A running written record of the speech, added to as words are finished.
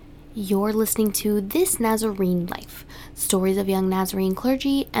You're listening to This Nazarene Life, stories of young Nazarene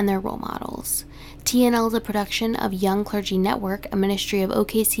clergy and their role models. TNL is a production of Young Clergy Network, a ministry of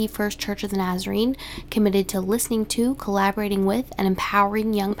OKC First Church of the Nazarene, committed to listening to, collaborating with, and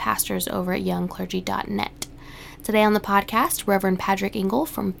empowering young pastors over at youngclergy.net. Today on the podcast, Reverend Patrick Engel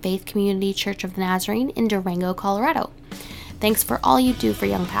from Faith Community Church of the Nazarene in Durango, Colorado. Thanks for all you do for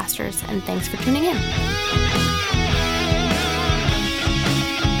young pastors, and thanks for tuning in.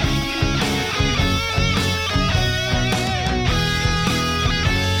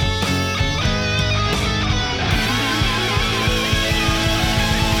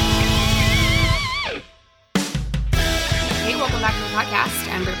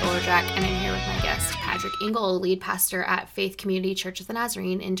 Podcast. I'm Britt Bullerjack, and I'm here with my guest, Patrick Engel, lead pastor at Faith Community Church of the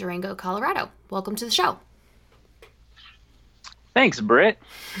Nazarene in Durango, Colorado. Welcome to the show. Thanks, Britt.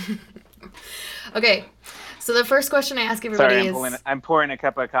 Okay, so the first question I ask everybody is... I'm pouring a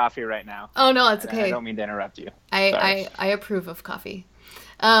cup of coffee right now. Oh, no, that's okay. I don't mean to interrupt you. I approve of coffee.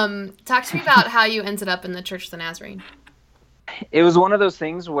 Talk to me about how you ended up in the Church of the Nazarene. It was one of those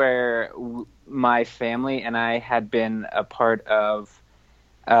things where my family and I had been a part of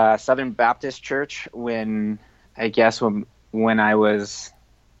Southern Baptist Church when I was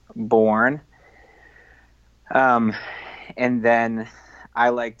born. And then I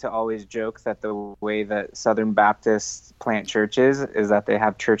like to always joke that the way that Southern Baptists plant churches is that they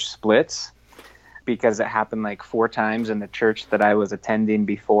have church splits, because it happened like 4 times in the church that I was attending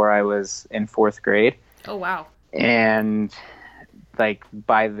before I was in 4th grade. Oh, wow. And like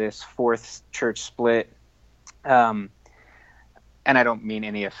by this 4th church split, and I don't mean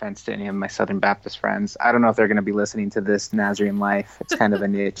any offense to any of my Southern Baptist friends. I don't know if they're going to be listening to this Nazarene Life. It's kind of a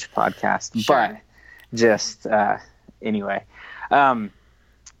niche podcast, sure. But just anyway.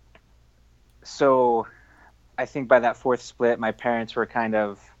 So I think by that 4th split, my parents were kind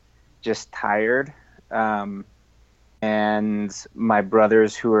of just tired. And my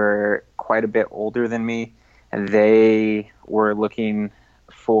brothers, who are quite a bit older than me, they were looking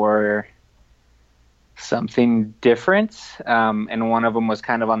for something different. And one of them was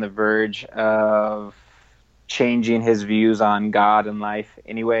kind of on the verge of changing his views on God and life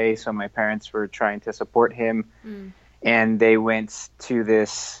anyway. So my parents were trying to support him. And they went to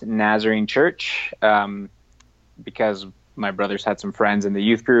this Nazarene church because my brothers had some friends in the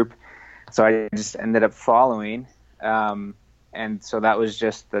youth group. So I just ended up following. And so that was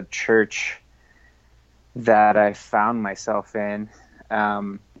just the church that I found myself in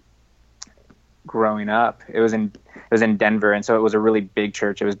growing up. It was in Denver, and so it was a really big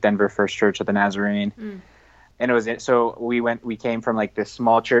church. It was Denver First Church of the Nazarene. And so we came from like this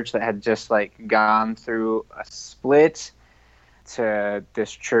small church that had just like gone through a split to this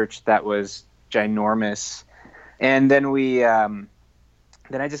church that was ginormous. And then then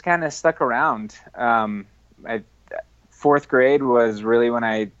I just kind of stuck around. 4th grade was really when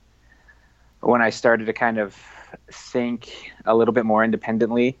I started to kind of think a little bit more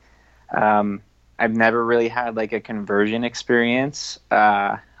independently. I've never really had like a conversion experience,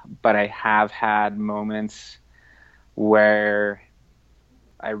 but I have had moments where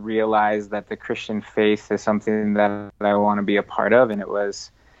I realized that the Christian faith is something that I want to be a part of. And it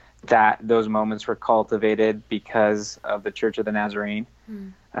was that those moments were cultivated because of the Church of the Nazarene.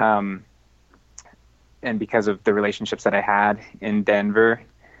 And because of the relationships that I had in Denver.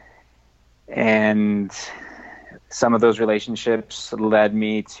 And some of those relationships led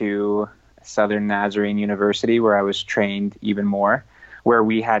me to Southern Nazarene University, where I was trained even more, where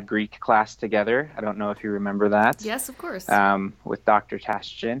we had Greek class together. I don't know if you remember that. Yes, of course. With Dr.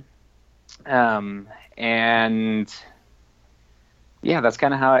 Tashjian. And yeah, that's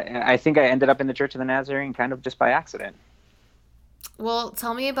kind of how I think I ended up in the Church of the Nazarene, kind of just by accident. Well,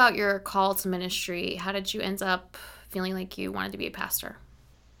 tell me about your call to ministry. How did you end up feeling like you wanted to be a pastor?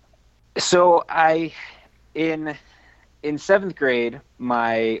 So in 7th grade,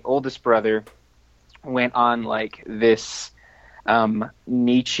 my oldest brother went on like this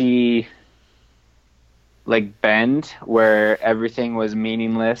Nietzsche like bend where everything was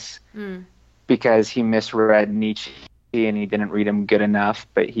meaningless because he misread Nietzsche and he didn't read him good enough,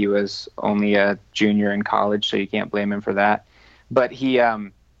 but he was only a junior in college, so you can't blame him for that. But he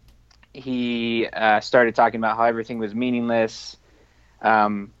started talking about how everything was meaningless,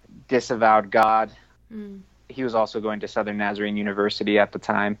 disavowed God. He was also going to Southern Nazarene University at the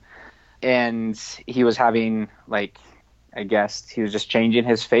time. And he was having, like, I guess he was just changing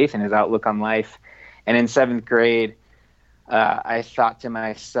his faith and his outlook on life. And in 7th grade, I thought to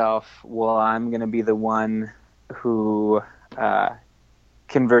myself, well, I'm going to be the one who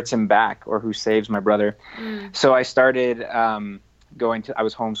converts him back or who saves my brother. So I started I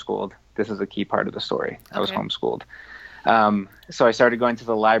was homeschooled. This is a key part of the story. I was Okay. homeschooled. So I started going to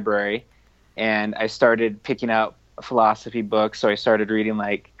the library, and I started picking up philosophy books. So I started reading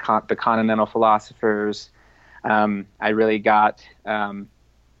like the continental philosophers. I really got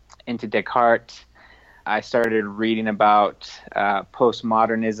into Descartes. I started reading about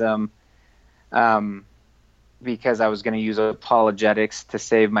postmodernism because I was going to use apologetics to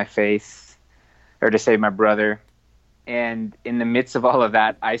save my faith, or to save my brother. And in the midst of all of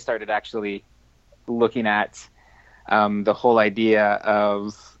that, I started actually looking at the whole idea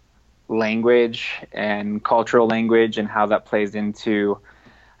of language and cultural language and how that plays into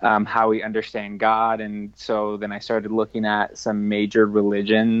how we understand God. And so then I started looking at some major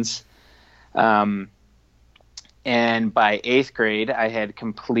religions. And by 8th grade, I had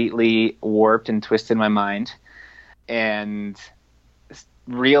completely warped and twisted my mind and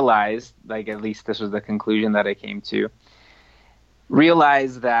realized, like, at least this was the conclusion that I came to,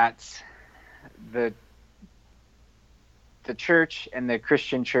 realized that the church and the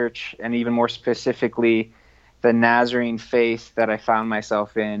Christian church, and even more specifically, the Nazarene faith that I found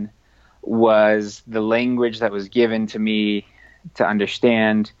myself in, was the language that was given to me to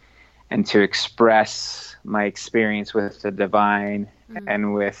understand and to express my experience with the divine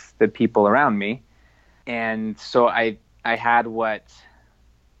and with the people around me. And so I had what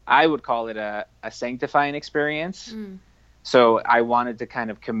I would call it a sanctifying experience. So I wanted to kind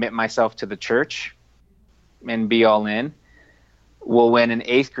of commit myself to the church and be all in. Well, when an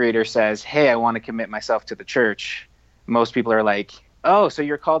 8th grader says, hey, I want to commit myself to the church, most people are like, oh, so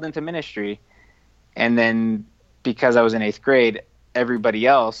you're called into ministry. And then because I was in 8th grade, everybody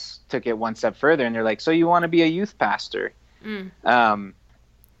else took it one step further, and they're like, so you want to be a youth pastor? And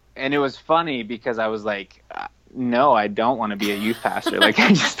it was funny because I was like, no, I don't want to be a youth pastor. Like,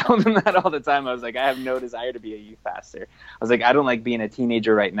 I just told them that all the time. I was like, I have no desire to be a youth pastor. I was like, I don't like being a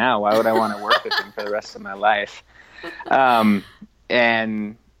teenager right now. Why would I want to work with him for the rest of my life?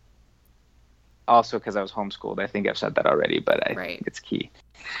 And also because I was homeschooled. I think I've said that already, but I think it's key.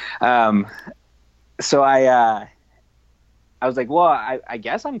 So I was like, well, I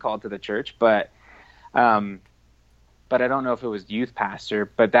guess I'm called to the church, but I don't know if it was youth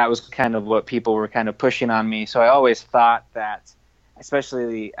pastor. But that was kind of what people were kind of pushing on me. So I always thought that,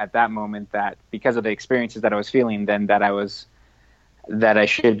 especially at that moment, that because of the experiences that I was feeling, then that I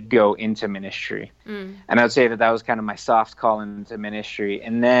should go into ministry. And I would say that was kind of my soft call into ministry.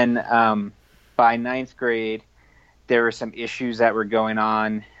 And then by 9th grade, there were some issues that were going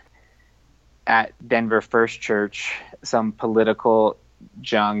on at Denver First Church, some political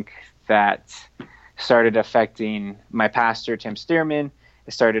junk that started affecting my pastor, Tim Stearman.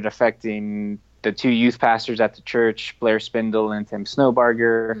 It started affecting the 2 youth pastors at the church, Blair Spindle and Tim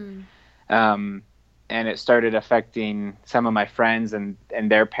Snowbarger. And it started affecting some of my friends and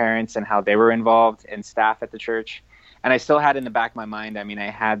their parents and how they were involved and staff at the church. And I still had in the back of my mind, I mean, I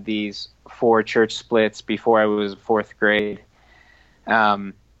had these 4 church splits before I was 4th grade.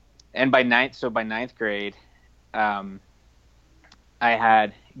 And by 9th grade, I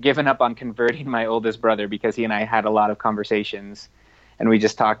had given up on converting my oldest brother because he and I had a lot of conversations and we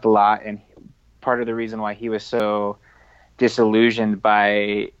just talked a lot. And part of the reason why he was so disillusioned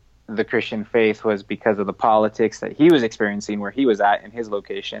by the Christian faith was because of the politics that he was experiencing where he was at in his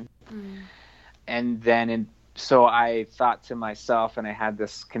location. And then, so I thought to myself, and I had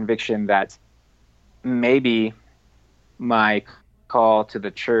this conviction that maybe my call to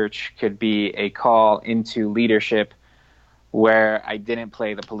the church could be a call into leadership where I didn't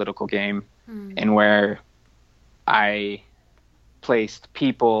play the political game and where I placed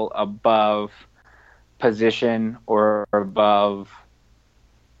people above position or above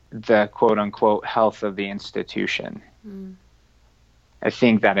the quote unquote health of the institution. I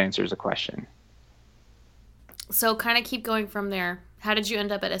think that answers the question. So kind of keep going from there. How did you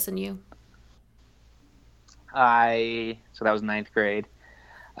end up at SNU? So that was 9th grade.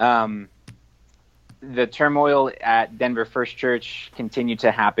 The turmoil at Denver First Church continued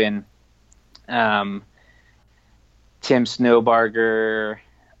to happen. Tim Snowbarger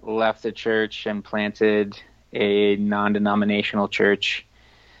left the church and planted a non-denominational church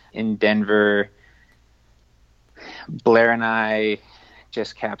in Denver. Blair and I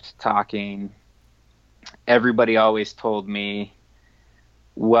just kept talking. Everybody always told me,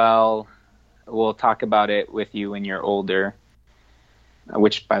 well, we'll talk about it with you when you're older,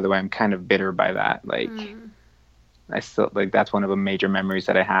 which, by the way, I'm kind of bitter by that. Like, I still, like, that's one of the major memories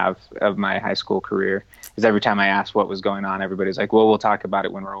that I have of my high school career is every time I asked what was going on, everybody's like, well, we'll talk about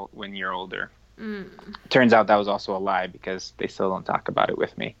it when you're older. Turns out that was also a lie because they still don't talk about it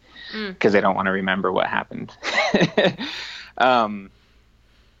with me because they don't want to remember what happened. And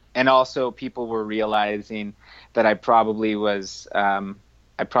also people were realizing that I probably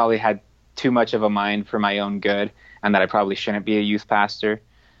had too much of a mind for my own good, and that I probably shouldn't be a youth pastor.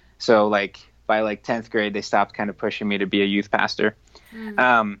 So like by like 10th grade, they stopped kind of pushing me to be a youth pastor.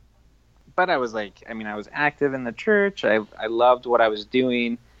 But I was like, I mean, I was active in the church. I loved what I was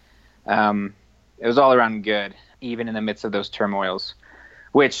doing. It was all around good, even in the midst of those turmoils,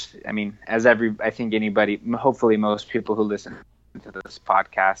 which, I mean, I think anybody, hopefully most people who listen to this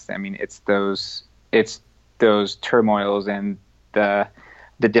podcast, I mean, it's those turmoils and the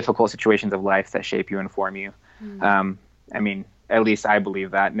difficult situations of life that shape you and form you. I mean, at least I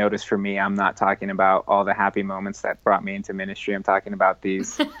believe that. Notice for me, I'm not talking about all the happy moments that brought me into ministry. I'm talking about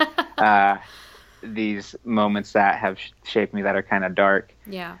these these moments that have shaped me that are kind of dark.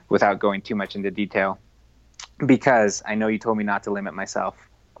 Yeah. Without going too much into detail, because I know you told me not to limit myself,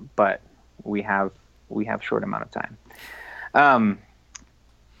 but we have short amount of time.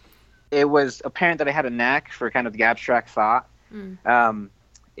 It was apparent that I had a knack for kind of the abstract thought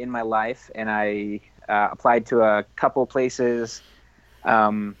in my life, and I applied to a couple places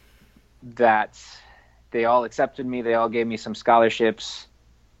that they all accepted me. They all gave me some scholarships.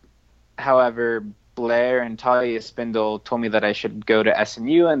 However, Blair and Talia Spindle told me that I should go to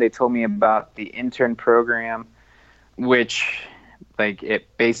SNU, and they told me about the intern program, which, like,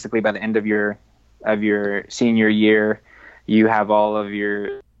 it basically by the end of your senior year, you have all of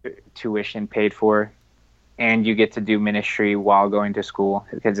your tuition paid for, and you get to do ministry while going to school,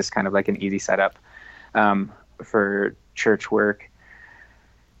 because it's kind of like an easy setup for church work.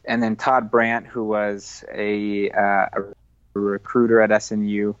 And then Todd Brandt, who was a recruiter at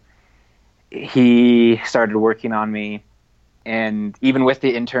SNU, he started working on me, and even with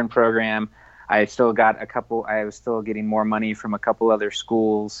the intern program, I was still getting more money from a couple other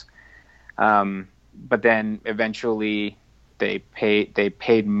schools. But then eventually they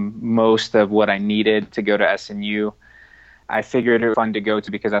paid most of what I needed to go to SNU. I figured it was fun to go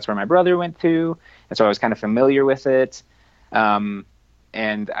to because that's where my brother went to, and so I was kind of familiar with it. And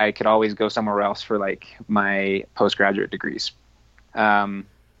I could always go somewhere else for like my postgraduate degrees.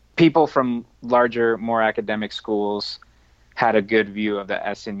 People from larger, more academic schools had a good view of the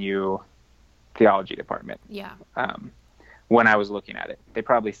SNU theology department. Yeah. When I was looking at it, they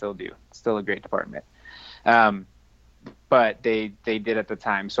probably still do. It's still a great department. But they did at the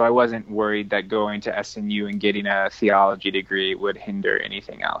time. So I wasn't worried that going to SNU and getting a theology degree would hinder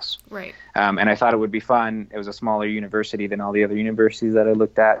anything else. Right. And I thought it would be fun. It was a smaller university than all the other universities that I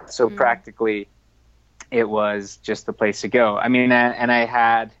looked at. So practically it was just the place to go. I mean,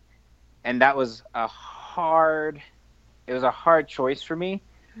 and that was a hard choice for me,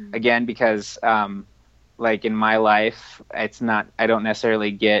 again, because like in my life, I don't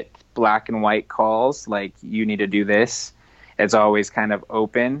necessarily get black and white calls like you need to do this. It's always kind of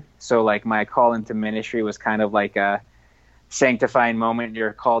open. So like my call into ministry was kind of like a sanctifying moment.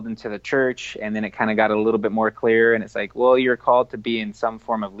 You're called into the church, and then it kind of got a little bit more clear, and it's like, well, you're called to be in some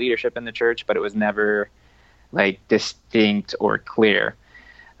form of leadership in the church, but it was never like distinct or clear.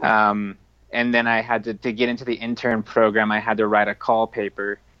 And then I had to get into the intern program. I had to write a call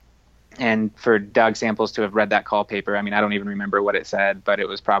paper. And for Doug Samples to have read that call paper, I mean, I don't even remember what it said, but it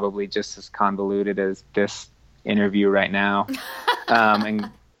was probably just as convoluted as this interview right now.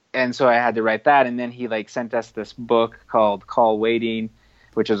 And so I had to write that. And then he like sent us this book called Call Waiting,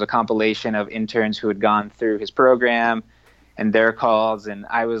 which was a compilation of interns who had gone through his program and their calls. And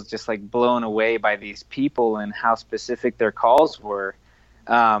I was just like blown away by these people and how specific their calls were.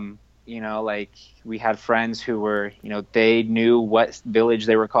 Like we had friends who were, they knew what village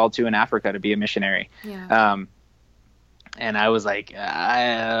they were called to in Africa to be a missionary. Yeah. And I was like,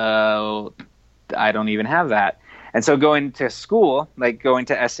 I don't even have that. And so going to school, like going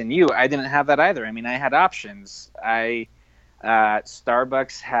to SNU, I didn't have that either. I mean, I had options.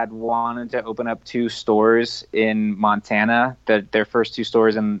 Starbucks had wanted to open up 2 stores in Montana, their first 2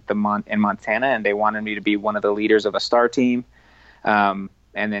 stores in Montana, and they wanted me to be one of the leaders of a star team.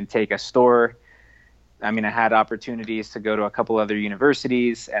 And then take a store. I mean, I had opportunities to go to a couple other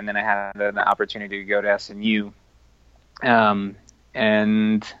universities, and then I had an opportunity to go to SNU.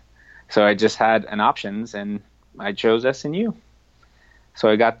 And so I just had an options, and I chose SNU. So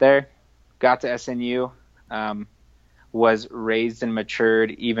I got to SNU, was raised and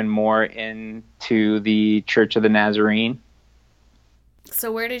matured even more into the Church of the Nazarene.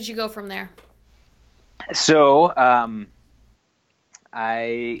 So where did you go from there? So,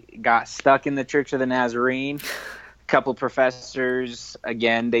 I got stuck in the Church of the Nazarene. A couple professors,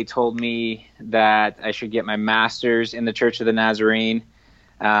 again, they told me that I should get my master's in the Church of the Nazarene.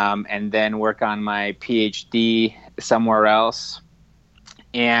 and then work on my PhD somewhere else.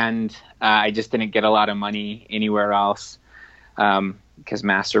 And I just didn't get a lot of money anywhere else because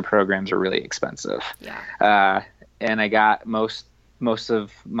master programs are really expensive. Yeah. And I got most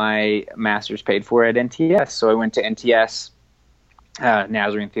of my master's paid for at NTS. So I went to NTS,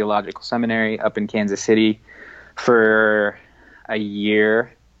 Nazarene Theological Seminary up in Kansas City for a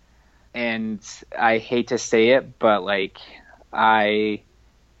year. And I hate to say it, but like I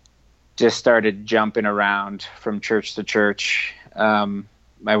just started jumping around from church to church.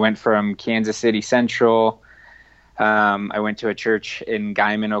 I went from Kansas City Central. I went to a church in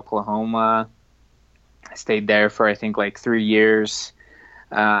Guymon, Oklahoma. I stayed there for, I think, like 3 years.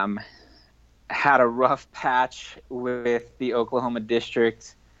 Had a rough patch with the Oklahoma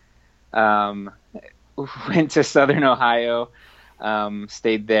district. Went to Southern Ohio.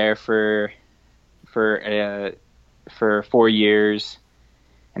 Stayed there for 4 years,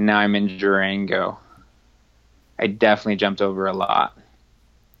 and now I'm in Durango. I definitely jumped over a lot,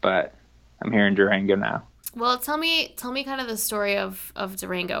 but I'm here in Durango now. Well, tell me kind of the story of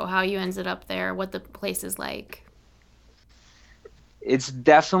Durango, how you ended up there, what the place is like. It's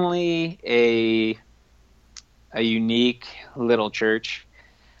definitely a unique little church.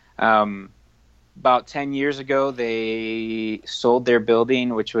 About 10 years ago, they sold their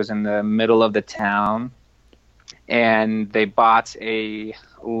building, which was in the middle of the town, and they bought a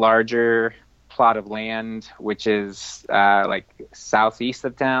larger plot of land, which is like southeast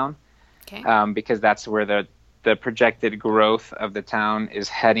of town. Okay. Because that's where the projected growth of the town is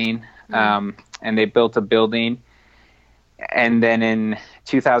heading. And they built a building. And then in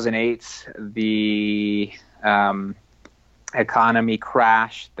 2008, the economy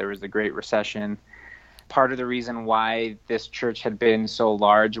crashed. There was the Great Recession. Part of the reason why this church had been so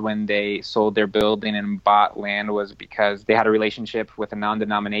large when they sold their building and bought land was because they had a relationship with a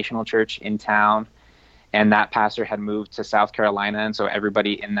non-denominational church in town. And that pastor had moved to South Carolina. And so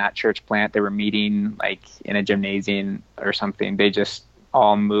everybody in that church plant, they were meeting like in a gymnasium or something. They just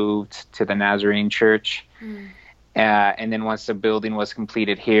all moved to the Nazarene church. And then once the building was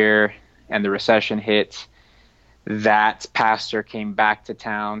completed here and the recession hit, that pastor came back to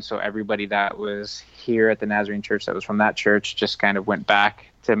town. So everybody that was here at the Nazarene church that was from that church just kind of went back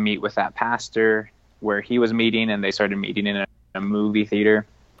to meet with that pastor where he was meeting, and they started meeting in a movie theater.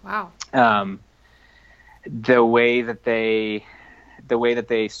 Wow. The way that they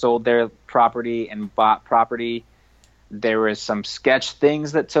sold their property and bought property, there was some sketch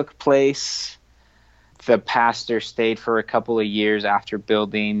things that took place. The pastor stayed for a couple of years after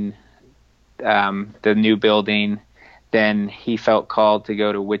building the new building. Then he felt called to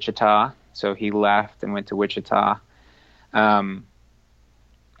go to Wichita, so he left and went to Wichita. And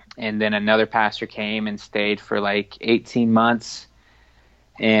then another pastor came and stayed for like 18 months.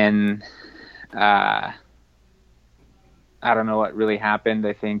 And I don't know what really happened.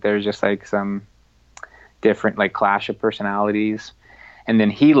 I think there's just like some different like clash of personalities. And then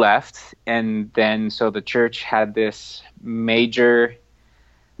he left. And then so the church had this major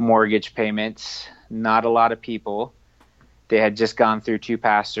mortgage payments, not a lot of people. They had just gone through 2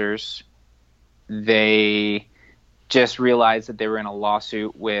 pastors. They just realized that they were in a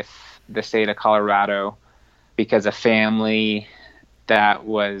lawsuit with the state of Colorado because a family that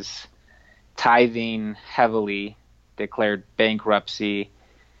was tithing heavily declared bankruptcy.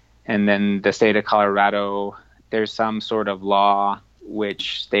 And then the state of Colorado, there's some sort of law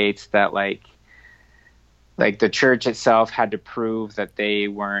which states that like the church itself had to prove that they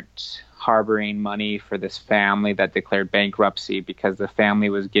weren't harboring money for this family that declared bankruptcy because the family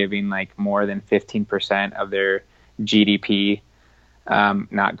was giving like more than 15% of their GDP,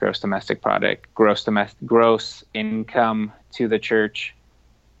 not gross domestic product, gross income to the church.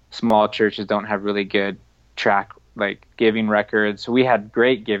 Small churches don't have really good giving records. We had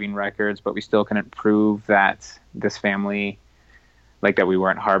great giving records, but we still couldn't prove that this family, like that we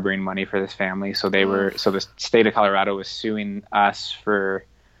weren't harboring money for this family. So so the state of Colorado was suing us for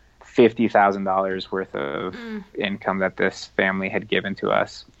 $50,000 worth of income that this family had given to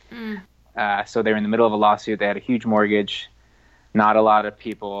us. So they were in the middle of a lawsuit. They had a huge mortgage, not a lot of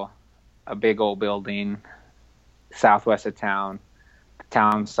people, a big old building, southwest of town. The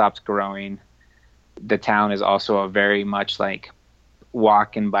town stops growing. The town is also a very much like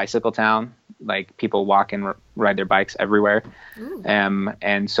walk and bicycle town. Like people walk and ride their bikes everywhere.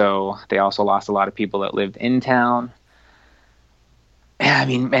 And so they also lost a lot of people that lived in town. I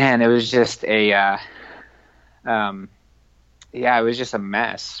mean, man, it was just it was just a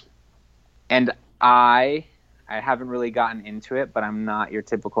mess. And I haven't really gotten into it, but I'm not your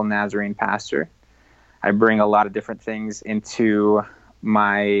typical Nazarene pastor. I bring a lot of different things into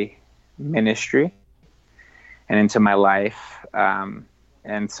my ministry and into my life.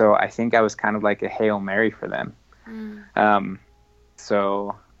 And so I think I was kind of like a Hail Mary for them.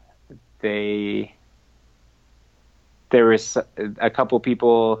 So there was a couple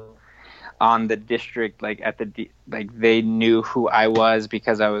people on the district, like they knew who I was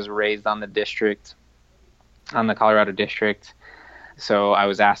because I was raised on the Colorado district. So I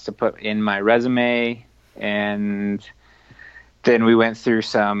was asked to put in my resume, and then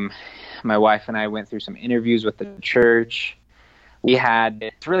my wife and I went through some interviews with the church.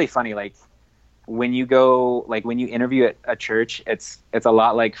 It's really funny, like when you interview at a church, it's a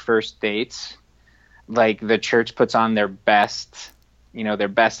lot like first dates. Like the church puts on their best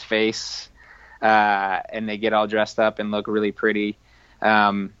face, and they get all dressed up and look really pretty.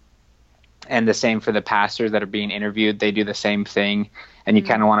 And the same for the pastors that are being interviewed. They do the same thing. And you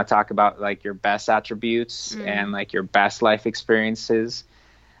kind of want to talk about like your best attributes and like your best life experiences.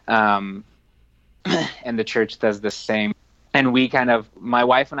 And the church does the same. And my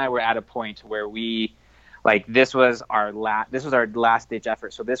wife and I were at a point where this was our last ditch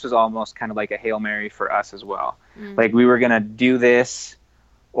effort. So this was almost kind of like a Hail Mary for us as well. Like we were going to do this,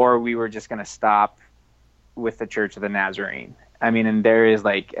 or we were just going to stop with the Church of the Nazarene. I mean, and there is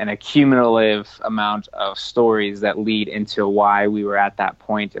like an accumulative amount of stories that lead into why we were at that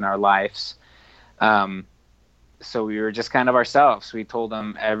point in our lives. So we were just kind of ourselves. We told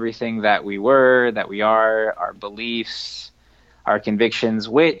them everything that we are, our beliefs, our convictions,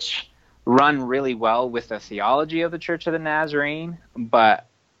 which run really well with the theology of the Church of the Nazarene, but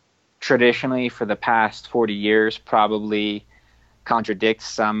traditionally for the past 40 years probably contradicts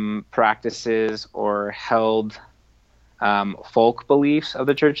some practices or held folk beliefs of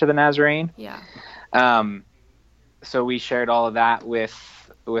the Church of the Nazarene. Yeah. So we shared all of that with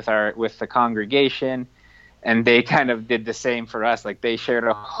the congregation, and they kind of did the same for us. Like they shared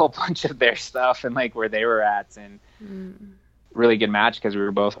a whole bunch of their stuff and like where they were at, and really good match because we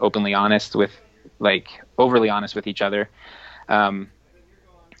were both overly honest with each other. And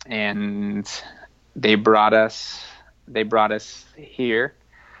they brought us here.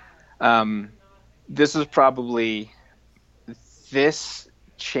 This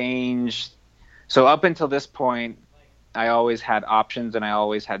changed. So up until this point, I always had options and I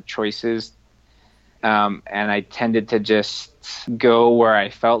always had choices. And I tended to just go where I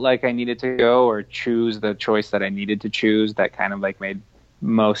felt like I needed to go, or choose the choice that I needed to choose that kind of like made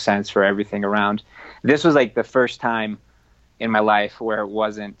most sense for everything around. This was like the first time in my life where it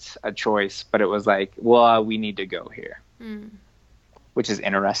wasn't a choice, but it was like, well, we need to go here, which is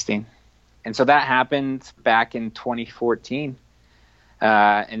interesting. And so that happened back in 2014.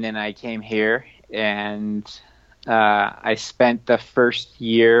 And then I came here, and I spent the first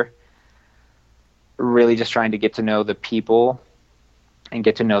year really just trying to get to know the people and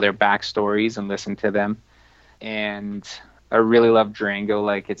get to know their backstories and listen to them. And I really love Durango.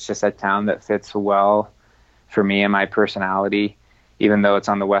 Like it's just a town that fits well for me and my personality, even though it's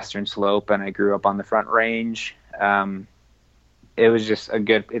on the western slope and I grew up on the Front Range. It's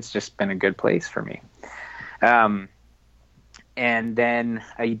just been a good place for me. And then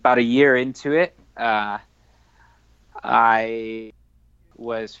about a year into it, I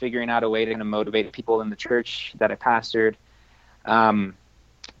was figuring out a way to motivate people in the church that I pastored.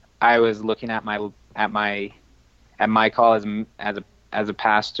 I was looking at my call as a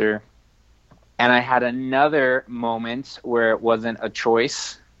pastor, and I had another moment where it wasn't a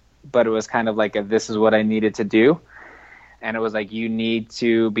choice, but it was kind of like this is what I needed to do. And it was like, you need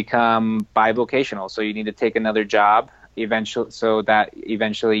to become bivocational. So you need to take another job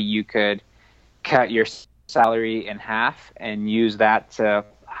eventually you could cut your salary in half and use that to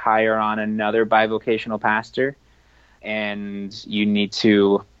hire on another bivocational pastor. And you need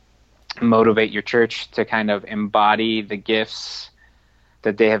to motivate your church to kind of embody the gifts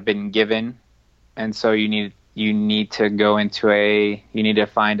that they have been given. And so you need to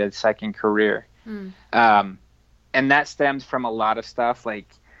find a second career. And that stemmed from a lot of stuff.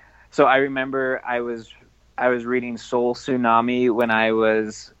 So I remember I was reading Soul Tsunami when I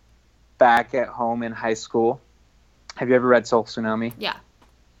was back at home in high school. Have you ever read Soul Tsunami? Yeah.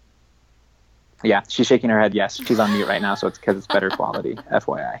 Yeah, she's shaking her head yes. She's on mute right now, so it's because it's better quality.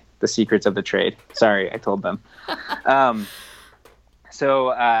 FYI. The secrets of the trade. Sorry, I told them.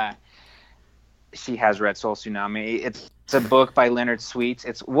 So she has read Soul Tsunami. It's a book by Leonard Sweet.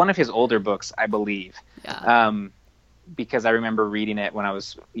 It's one of his older books, I believe. Yeah. Because I remember reading it when I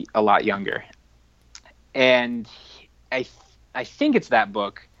was a lot younger. And I think it's that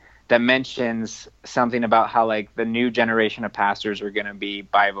book that mentions something about how the new generation of pastors are going to be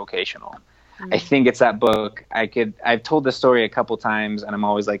bivocational. I think it's that book. I've told this story a couple times, and I'm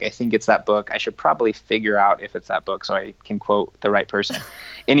always like, I think it's that book. I should probably figure out if it's that book so I can quote the right person.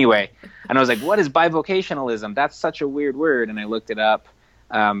 Anyway, and I was like, what is bivocationalism? That's such a weird word. And I looked it up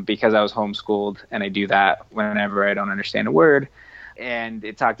because I was homeschooled, and I do that whenever I don't understand a word. And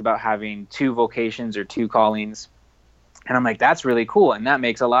it talked about having two vocations or two callings. And I'm like, that's really cool. And that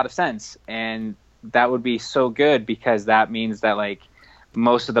makes a lot of sense. And that would be so good, because that means that like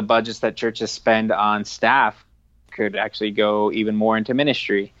most of the budgets that churches spend on staff could actually go even more into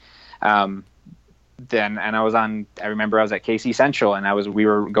ministry. I remember I was at KC Central, and we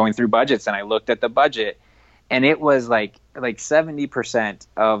were going through budgets, and I looked at the budget, and it was like 70%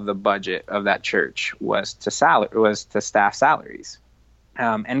 of the budget of that church was to staff salaries.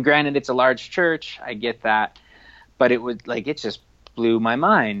 And granted, it's a large church, I get that, but it just blew my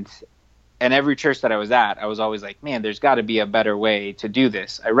mind. And every church that I was at, I was always like, man, there's got to be a better way to do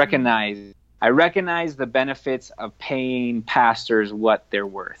this. I recognize the benefits of paying pastors what they're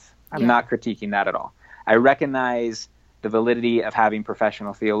worth. I'm not critiquing that at all. I recognize the validity of having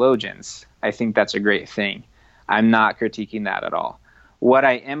professional theologians. I think that's a great thing. I'm not critiquing that at all. What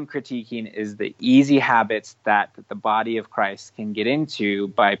I am critiquing is the easy habits that the body of Christ can get into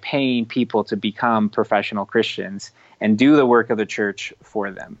by paying people to become professional Christians and do the work of the church for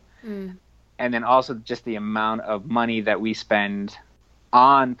them. And then also just the amount of money that we spend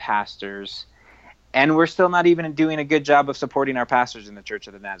on pastors, and we're still not even doing a good job of supporting our pastors in the Church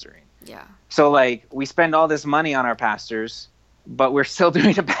of the Nazarene. Yeah. So like we spend all this money on our pastors, but we're still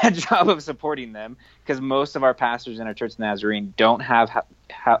doing a bad job of supporting them, because most of our pastors in our Church of the Nazarene don't have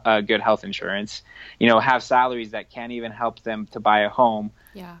good health insurance, have salaries that can't even help them to buy a home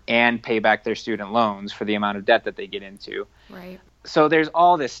and pay back their student loans for the amount of debt that they get into. Right. So there's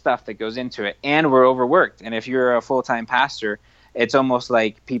all this stuff that goes into it, and we're overworked. And if you're a full-time pastor, it's almost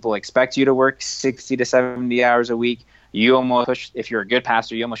like people expect you to work 60 to 70 hours a week. You almost push, if you're a good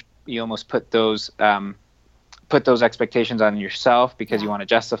pastor, you almost put those expectations on yourself, because you want to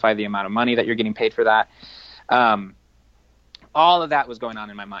justify the amount of money that you're getting paid for that. All of that was going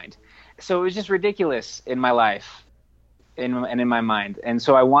on in my mind. So it was just ridiculous in my life and in my mind. And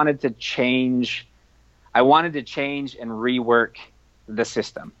so I wanted to change and rework the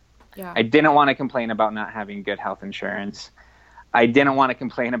system. Yeah. I didn't want to complain about not having good health insurance. I didn't want to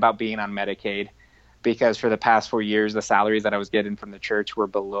complain about being on Medicaid, because for the past 4 years, the salaries that I was getting from the church were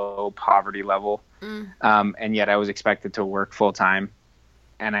below poverty level. And yet I was expected to work full time,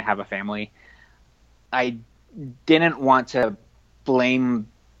 and I have a family. I didn't want to blame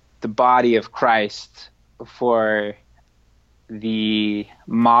the body of Christ for the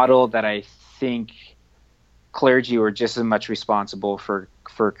model that I think clergy were just as much responsible for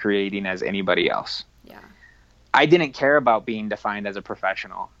creating as anybody else. Yeah. I didn't care about being defined as a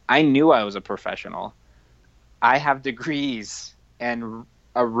professional. I knew I was a professional. I have degrees and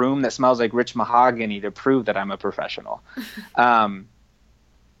a room that smells like rich mahogany to prove that I'm a professional.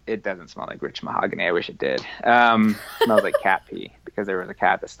 It doesn't smell like rich mahogany. I wish it did. It smells like cat pee, because there was a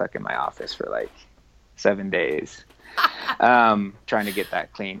cat that stuck in my office for like 7 days, trying to get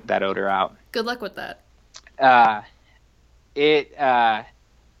that odor out. Good luck with that.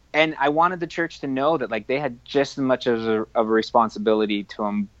 And I wanted the church to know that like they had just as much of a responsibility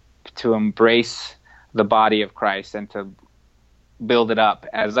to embrace the body of Christ and to build it up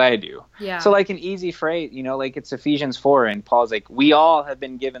as I do. Yeah. So like an easy phrase, like it's Ephesians 4, and Paul's like, we all have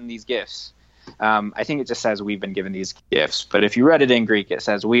been given these gifts. I think it just says we've been given these gifts, but if you read it in Greek, it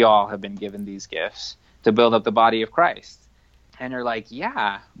says we all have been given these gifts to build up the body of Christ. And they're like,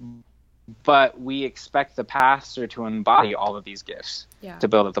 yeah, but we expect the pastor to embody all of these gifts to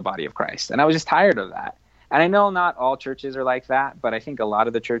build up the body of Christ. And I was just tired of that. And I know not all churches are like that, but I think a lot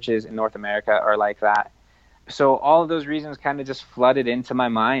of the churches in North America are like that. So all of those reasons kind of just flooded into my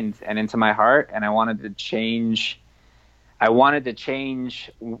mind and into my heart, and I wanted to change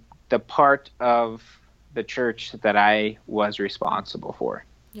the part of the church that I was responsible for.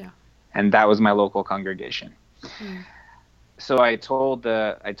 Yeah. And that was my local congregation. So I told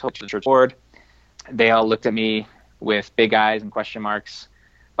the church board. They all looked at me with big eyes and question marks,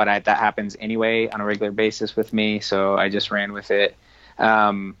 but that happens anyway on a regular basis with me, so I just ran with it.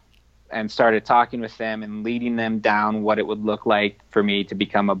 And started talking with them and leading them down what it would look like for me to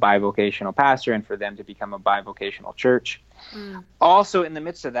become a bivocational pastor and for them to become a bivocational church. Also, in the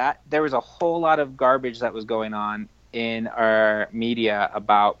midst of that, there was a whole lot of garbage that was going on in our media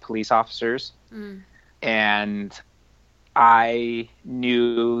about police officers. And I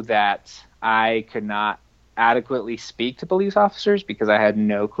knew that I could not adequately speak to police officers because I had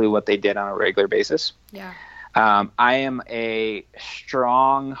no clue what they did on a regular basis. Yeah. I am a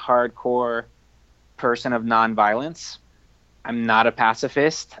strong, hardcore person of nonviolence. I'm not a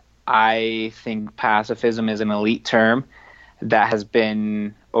pacifist. I think pacifism is an elite term that has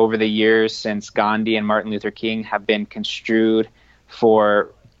been, over the years since Gandhi and Martin Luther King, have been construed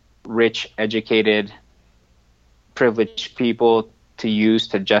for rich, educated, privileged people to use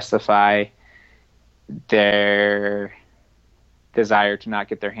to justify their desire to not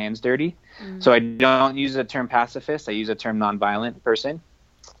get their hands dirty. So I don't use the term pacifist. I use the term nonviolent person.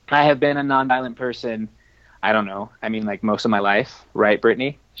 I have been a nonviolent person, I don't know, I mean, like most of my life, right,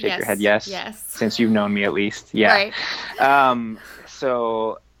 Brittany? Shake your head, yes. Yes. Since you've known me at least. Yeah. Right.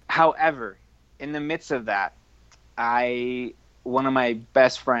 So, however, in the midst of that, one of my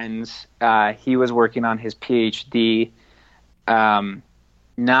best friends, he was working on his PhD,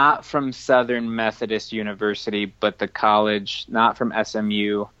 not from Southern Methodist University, but the college, not from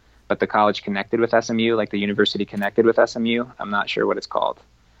SMU, but the college connected with SMU, like the university connected with SMU. I'm not sure what it's called,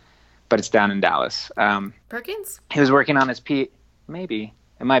 but it's down in Dallas. Perkins? He was working on his maybe.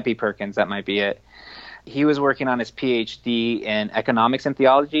 It might be Perkins. That might be it. He was working on his PhD in economics and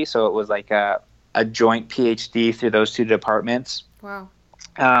theology, so it was like a joint PhD through those two departments. Wow.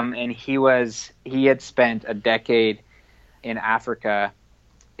 And he had spent a decade in Africa,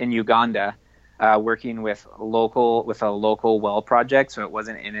 in Uganda, working with a local well project. So it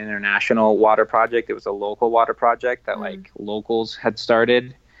wasn't an international water project; it was a local water project that like locals had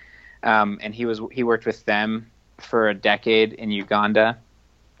started. And he worked with them for a decade in Uganda,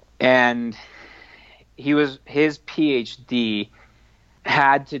 and his PhD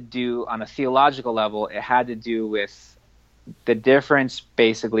had to do, on a theological level, it had to do with the difference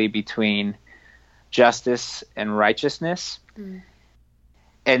basically between justice and righteousness.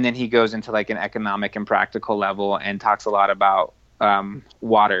 And then he goes into like an economic and practical level and talks a lot about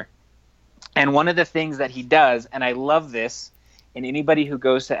water. And one of the things that he does, and I love this, and anybody who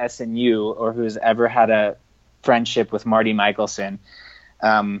goes to SNU or who's ever had a friendship with Marty Michelson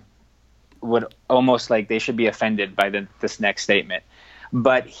would almost like they should be offended by this next statement.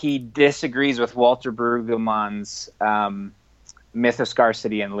 But he disagrees with Walter Brueggemann's myth of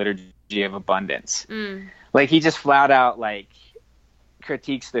scarcity and liturgy of abundance. Like he just flat out like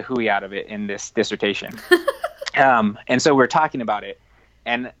critiques the hooey out of it in this dissertation. And so we're talking about it,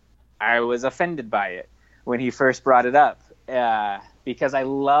 and I was offended by it when he first brought it up, because I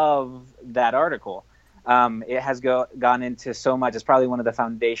love that article. It has gone into so much. It's probably one of the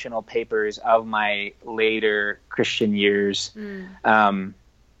foundational papers of my later Christian years,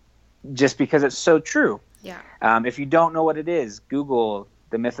 just because it's so true. Yeah. If you don't know what it is, Google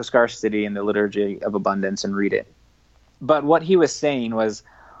the myth of scarcity and the liturgy of abundance and read it. But what he was saying was,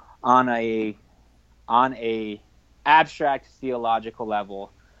 on a abstract theological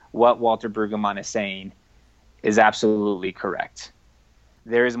level, what Walter Brueggemann is saying is absolutely correct.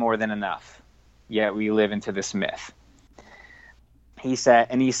 There is more than enough, yet we live into this myth. He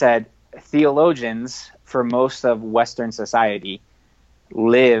said, theologians for most of Western society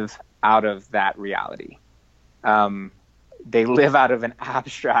live out of that reality. They live out of an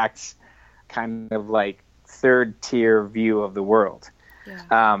abstract kind of like third tier view of the world.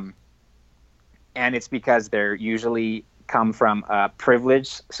 Yeah. And it's because they're usually come from a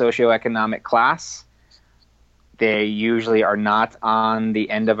privileged socioeconomic class. They usually are not on the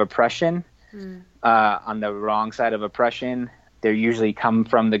end of oppression, on the wrong side of oppression. They usually come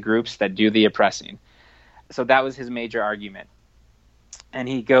from the groups that do the oppressing. So that was his major argument. And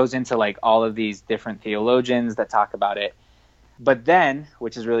he goes into like all of these different theologians that talk about it. But then,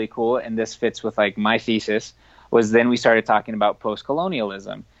 which is really cool, and this fits with like my thesis, was then we started talking about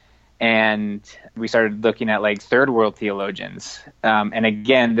post-colonialism. And we started looking at like third world theologians. And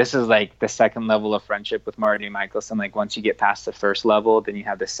again, this is like the second level of friendship with Marty Michelson. Like once you get past the first level, then you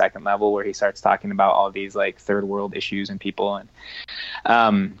have the second level where he starts talking about all these like third world issues and people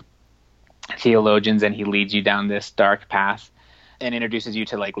and theologians, and he leads you down this dark path and introduces you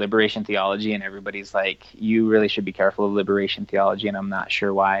to like liberation theology, and everybody's like, you really should be careful of liberation theology, and I'm not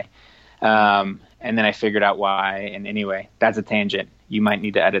sure why. And then I figured out why, and anyway, that's a tangent. You might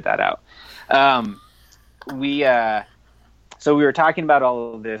need to edit that out. So we were talking about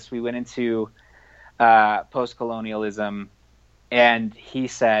all of this. We went into post-colonialism, and he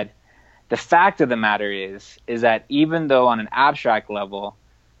said, the fact of the matter is that even though on an abstract level,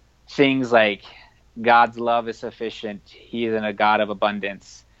 things like God's love is sufficient, he is a God of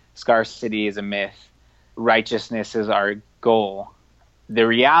abundance, scarcity is a myth, righteousness is our goal, the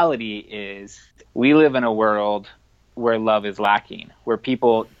reality is we live in a world where love is lacking, where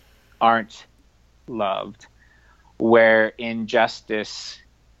people aren't loved, where injustice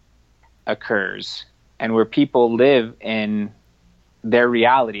occurs, and where people live in their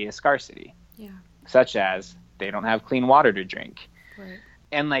reality is scarcity. Yeah. Such as they don't have clean water to drink. Right.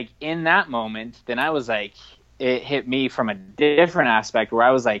 And like in that moment, then I was like, it hit me from a different aspect where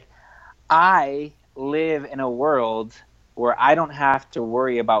I was like, I live in a world where I don't have to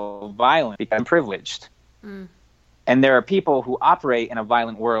worry about violence because I'm privileged. Mm. And there are people who operate in a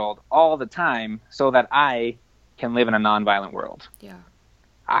violent world all the time so that I can live in a nonviolent world. Yeah.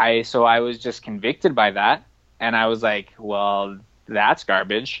 So I was just convicted by that. And I was like, well, that's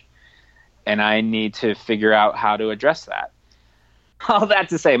garbage. And I need to figure out how to address that. All that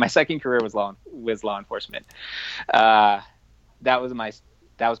to say, my second career was law enforcement. That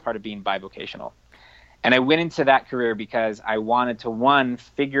was part of being bivocational. And I went into that career because I wanted to, one,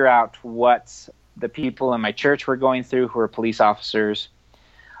 figure out what the people in my church were going through who were police officers,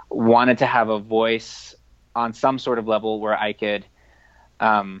 wanted to have a voice on some sort of level where I could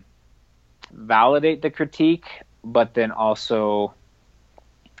validate the critique, but then also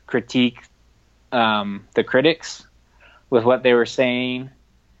critique the critics with what they were saying,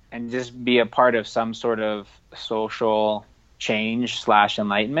 and just be a part of some sort of social change /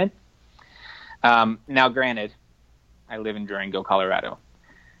 enlightenment. Now, granted, I live in Durango, Colorado.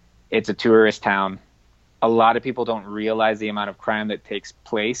 It's a tourist town. A lot of people don't realize the amount of crime that takes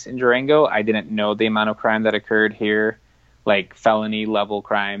place in Durango. I didn't know the amount of crime that occurred here, like felony level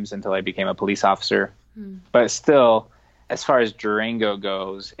crimes, until I became a police officer. But still, as far as Durango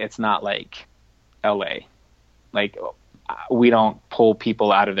goes, it's not like LA. Like, we don't pull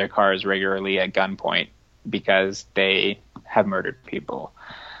people out of their cars regularly at gunpoint because they have murdered people,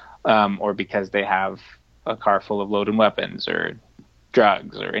 or because they have a car full of loaded weapons or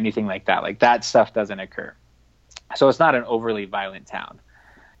drugs or anything like that. Like, that stuff doesn't occur. So it's not an overly violent town.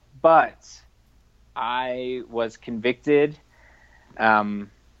 But I was convicted that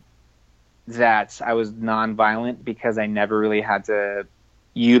I was nonviolent because I never really had to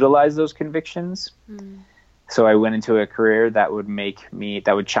utilize those convictions. So I went into a career that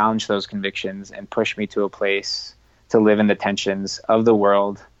would challenge those convictions and push me to a place to live in the tensions of the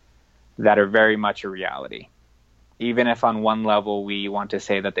world that are very much a reality. Even if on one level we want to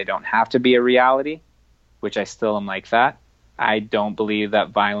say that they don't have to be a reality, which I still am like that. I don't believe that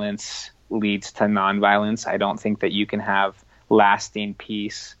violence leads to nonviolence. I don't think that you can have lasting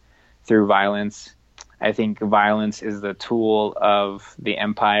peace through violence. I think violence is the tool of the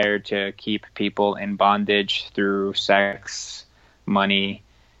empire to keep people in bondage through sex, money,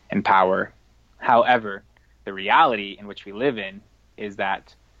 and power. However, the reality in which we live in is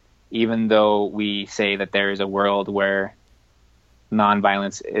that even though we say that there is a world where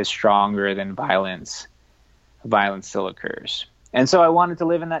nonviolence is stronger than violence, violence still occurs. And so I wanted to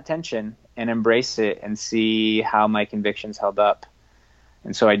live in that tension and embrace it and see how my convictions held up.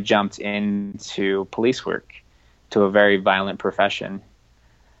 And so I jumped into police work, to a very violent profession.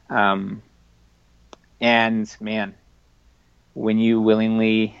 And man, when you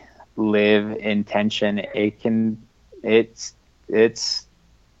willingly live in tension, it's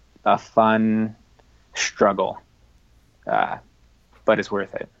a fun struggle, but it's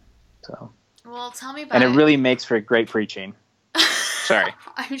worth it. So. Well, tell me about it. And it really makes for great preaching. Sorry.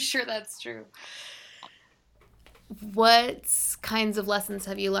 I'm sure that's true. What kinds of lessons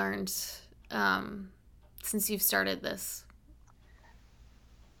have you learned since you've started this?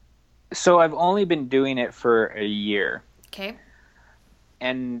 So I've only been doing it for a year. Okay.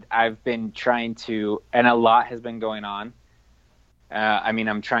 And I've been trying to, and a lot has been going on.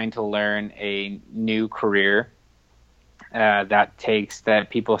 I'm trying to learn a new career that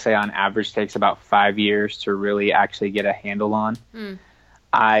people say on average takes about 5 years to really actually get a handle on.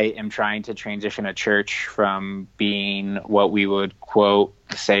 I am trying to transition a church from being what we would quote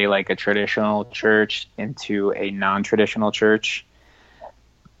say like a traditional church into a non-traditional church.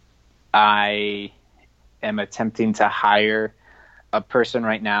 I am attempting to hire a person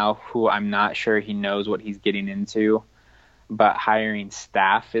right now who I'm not sure he knows what he's getting into, but hiring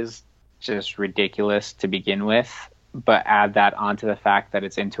staff is just ridiculous to begin with. But add that onto the fact that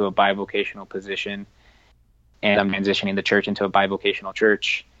it's into a bivocational position, and I'm transitioning the church into a bivocational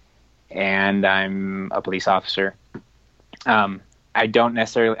church, and I'm a police officer. I haven't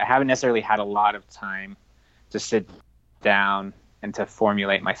necessarily had a lot of time to sit down and to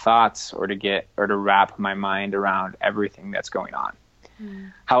formulate my thoughts or to wrap my mind around everything that's going on.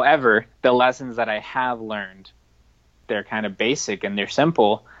 However, the lessons that I have learned, they're kind of basic and they're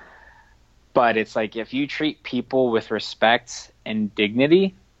simple, but it's like if you treat people with respect and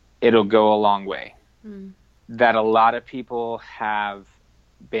dignity, it'll go a long way. That a lot of people have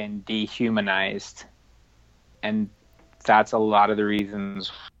been dehumanized, and that's a lot of the reasons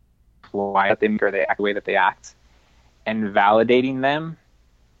why they make or they act the way that they act. And validating them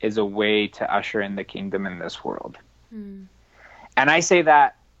is a way to usher in the kingdom in this world. And I say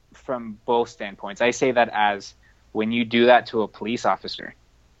that from both standpoints. I say that as when you do that to a police officer,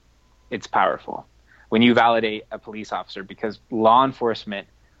 it's powerful. When you validate a police officer, because law enforcement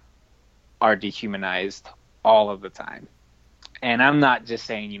are dehumanized all of the time. And I'm not just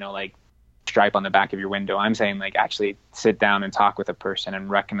saying, like stripe on the back of your window. I'm saying like actually sit down and talk with a person and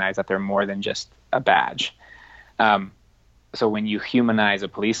recognize that they're more than just a badge. So when you humanize a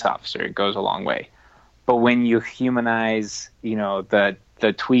police officer, it goes a long way. But when you humanize, the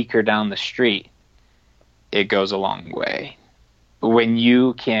tweaker down the street, it goes a long way. When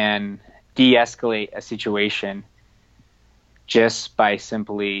you can de-escalate a situation just by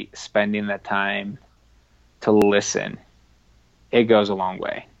simply spending the time to listen, it goes a long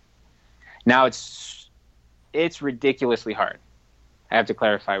way. Now it's ridiculously hard. I have to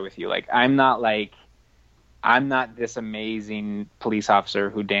clarify with you. Like, I'm not this amazing police officer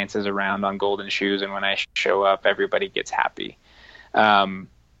who dances around on golden shoes, and when I show up, everybody gets happy.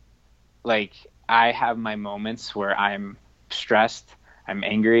 Like, I have my moments where I'm stressed, I'm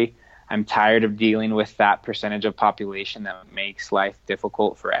angry, I'm tired of dealing with that percentage of population that makes life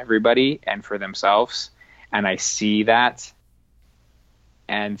difficult for everybody and for themselves. And I see that,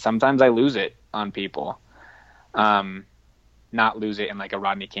 and sometimes I lose it on people. Not lose it in like a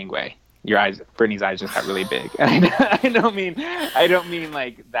Rodney King way. Brittany's eyes just got really big. I don't mean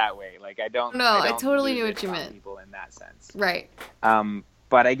like that way. Like I don't. No, I totally knew what you meant. People in that sense, right?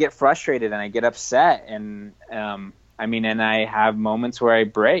 But I get frustrated and I get upset, and and I have moments where I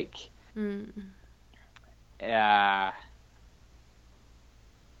break. And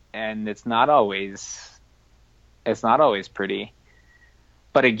it's not always pretty.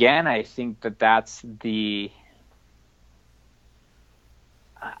 But again, I think that's the.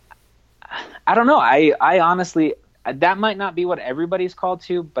 I don't know. I honestly, that might not be what everybody's called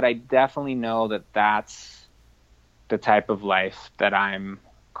to, but I definitely know that that's the type of life that I'm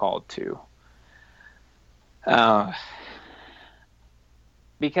called to.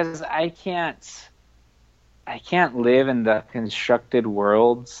 Because I can't live in the constructed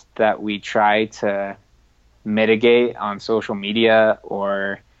worlds that we try to mitigate on social media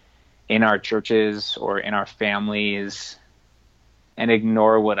or in our churches or in our families and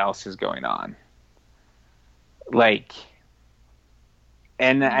ignore what else is going on. Like,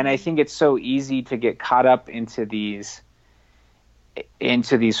 and I think it's so easy to get caught up into these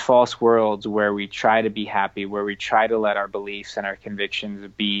false worlds where we try to be happy, where we try to let our beliefs and our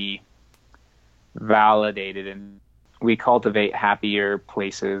convictions be validated, and we cultivate happier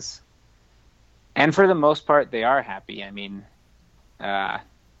places. And for the most part, they are happy. But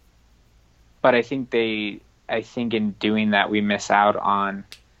I think in doing that, we miss out on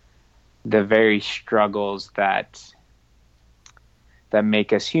the very struggles that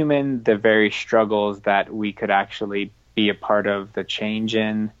make us human, the very struggles that we could actually be a part of the change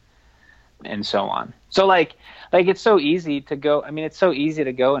in, and so on. So like it's so easy to go. It's so easy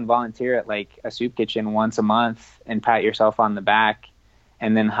to go and volunteer at like a soup kitchen once a month and pat yourself on the back,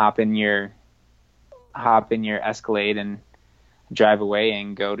 and then hop in your Escalade and drive away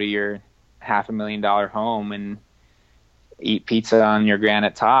and go to your $500,000 home and eat pizza on your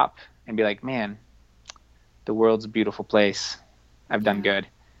granite top and be like, man, the world's a beautiful place. I've done good.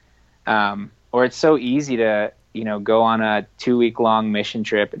 Or it's so easy to, go on a 2-week-long mission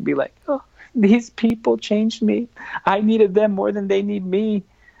trip and be like, oh, these people changed me. I needed them more than they need me.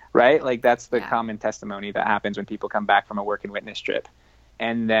 Right? Like that's the common testimony that happens when people come back from a work and witness trip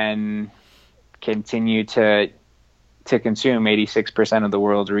and then continue to consume 86% of the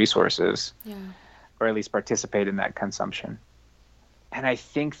world's resources, or at least participate in that consumption. And I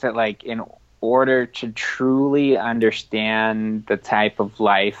think that like in order to truly understand the type of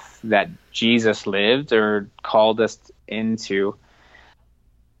life that Jesus lived or called us into,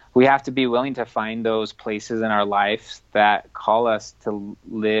 we have to be willing to find those places in our lives that call us to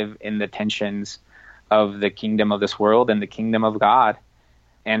live in the tensions of the kingdom of this world and the kingdom of God.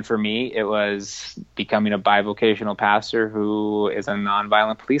 And for me, it was becoming a bivocational pastor who is a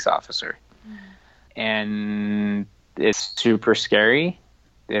nonviolent police officer. And it's super scary.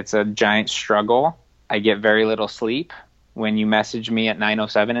 It's a giant struggle. I get very little sleep. When you messaged me at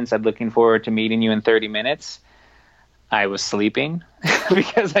 9:07 and said, looking forward to meeting you in 30 minutes, I was sleeping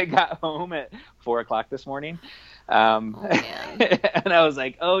because I got home at 4 o'clock this morning. And I was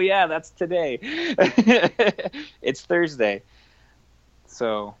like, oh yeah, that's today. It's Thursday.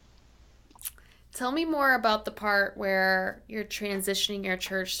 So Tell me more about the part where you're transitioning your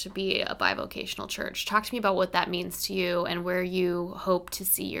church to be a bivocational church. Talk to me about what that means to you and where you hope to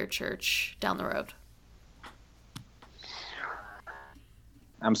see your church down the road.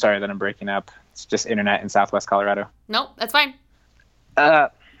 I'm sorry that I'm breaking up. It's just internet in Southwest Colorado. Nope, that's fine.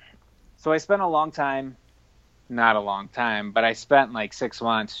 So I spent not a long time, but I spent like 6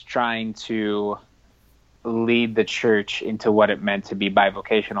 months trying to lead the church into what it meant to be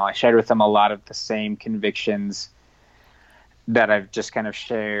bivocational. I shared with them a lot of the same convictions that I've just kind of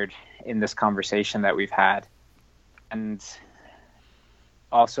shared in this conversation that we've had, and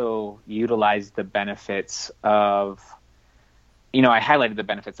also utilized the benefits of, I highlighted the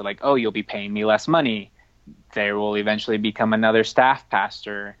benefits of like, oh, you'll be paying me less money. There will eventually become another staff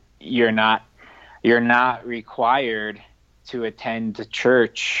pastor. You're not required to attend to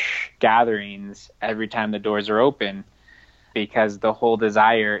church gatherings every time the doors are open, because the whole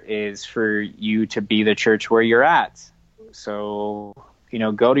desire is for you to be the church where you're at. So,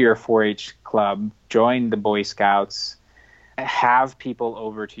 go to your 4-H club, join the Boy Scouts, have people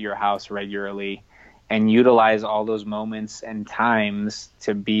over to your house regularly, and utilize all those moments and times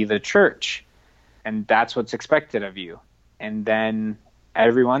to be the church. And that's what's expected of you. And then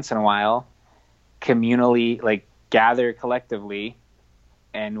every once in a while, communally, like, gather collectively,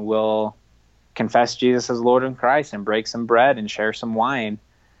 and we'll confess Jesus as Lord and Christ and break some bread and share some wine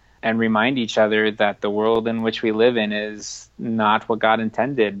and remind each other that the world in which we live in is not what God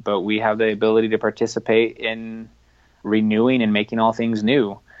intended, but we have the ability to participate in renewing and making all things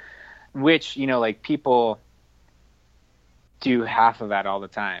new, which, like, people do half of that all the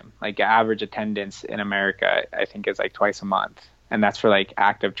time. Like, average attendance in America, I think, is like twice a month. And that's for like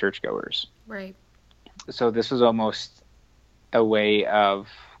active churchgoers. Right. So this was almost a way of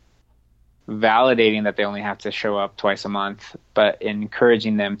validating that they only have to show up twice a month, but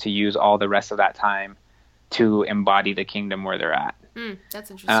encouraging them to use all the rest of that time to embody the kingdom where they're at. That's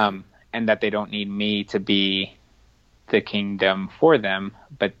interesting. And that they don't need me to be the kingdom for them,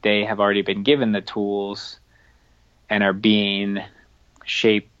 but they have already been given the tools and are being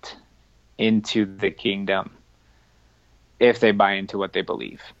shaped into the kingdom if they buy into what they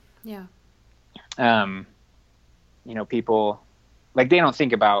believe. Yeah. People, like, they don't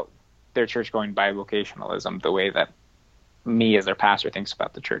think about their church going bivocationalism the way that me as their pastor thinks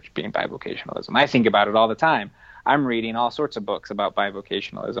about the church being bivocationalism. I think about it all the time. I'm reading all sorts of books about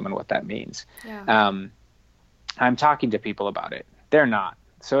bivocationalism and what that means. Yeah. I'm talking to people about it. They're not.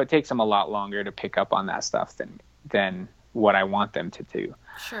 So it takes them a lot longer to pick up on that stuff than what I want them to do.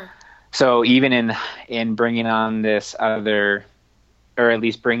 Sure. So even in bringing on this other, or at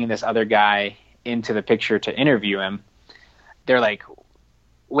least bringing this other guy into the picture to interview him, they're like,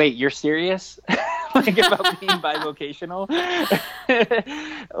 wait, you're serious? Like, about being bivocational?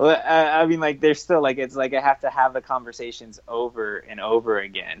 I mean, like, they're still like, it's like I have to have the conversations over and over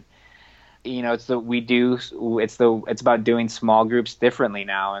again. It's about doing small groups differently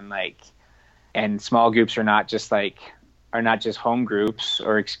now, and small groups are not just home groups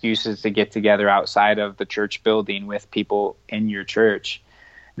or excuses to get together outside of the church building with people in your church.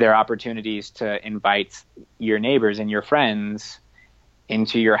 They're opportunities to invite your neighbors and your friends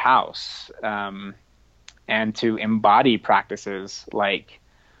into your house, and to embody practices like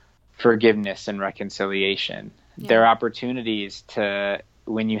forgiveness and reconciliation. Yeah. There are opportunities to,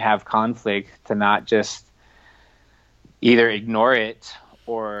 when you have conflict, to not just either ignore it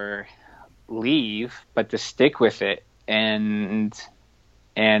or leave, but to stick with it and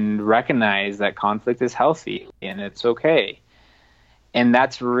recognize that conflict is healthy and it's okay. And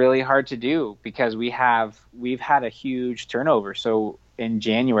that's really hard to do because we've had a huge turnover. So in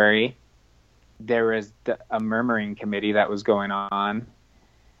January, there was a murmuring committee that was going on,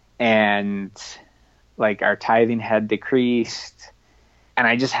 and like our tithing had decreased, and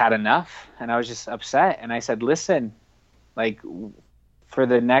I just had enough, and I was just upset. And I said, listen, like, for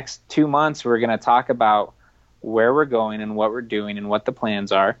the next 2 months, we're going to talk about where we're going and what we're doing and what the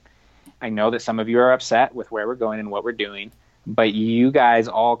plans are. I know that some of you are upset with where we're going and what we're doing, but you guys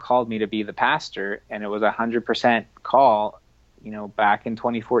all called me to be the pastor, and it was 100% call, back in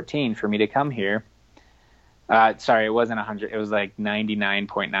 2014 for me to come here. Sorry, it wasn't 100. It was like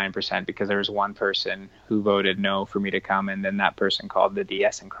 99.9%, because there was one person who voted no for me to come, and then that person called the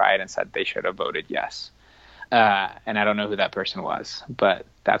DS and cried and said they should have voted yes. And I don't know who that person was, but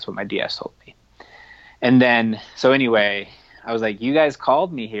that's what my DS told me. And then, so anyway, I was like, you guys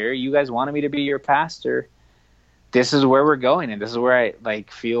called me here. You guys wanted me to be your pastor. This is where we're going, and this is where I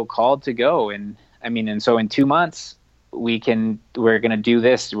feel called to go. And I mean, and so in 2 months, we're going to do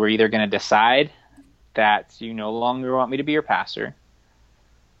this. We're either going to decide that you no longer want me to be your pastor,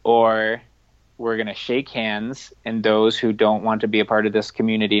 or we're going to shake hands, and those who don't want to be a part of this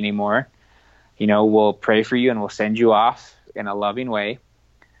community anymore, we'll pray for you and we'll send you off in a loving way.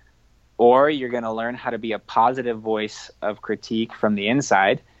 Or you're going to learn how to be a positive voice of critique from the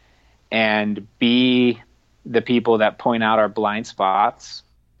inside and be the people that point out our blind spots,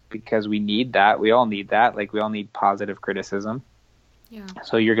 because we need that. We all need that. Like, we all need positive criticism. Yeah.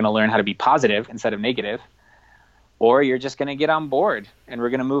 So you're going to learn how to be positive instead of negative, or you're just going to get on board and we're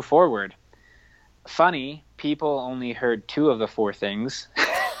going to move forward. Funny, people only heard 2 of the 4 things.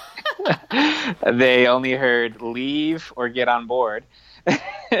 They only heard leave or get on board.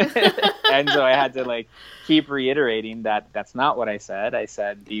 And so I had to keep reiterating that that's not what I said. I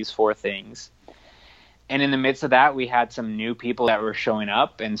said these 4 things. And in the midst of that, we had some new people that were showing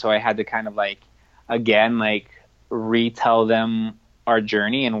up. And so I had to kind of again, retell them our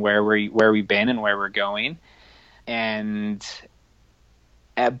journey and where we've been and where we're going. And,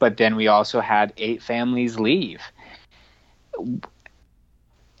 but then we also had 8 families leave.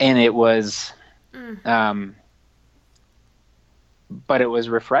 And it was, but it was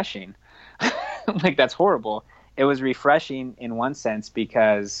refreshing. That's horrible. It was refreshing in one sense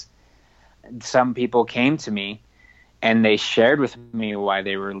because some people came to me and they shared with me why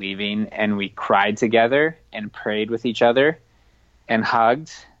they were leaving, and we cried together and prayed with each other and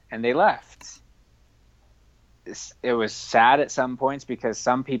hugged, and they left. It was sad at some points because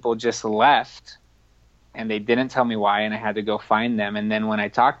some people just left and they didn't tell me why, and I had to go find them. And then when I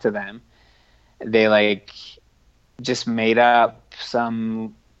talked to them, they just made up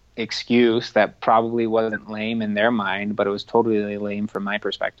some excuse that probably wasn't lame in their mind, but it was totally lame from my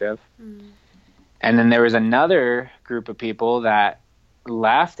perspective. And then there was another group of people that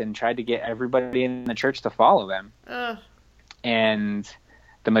left and tried to get everybody in the church to follow them. And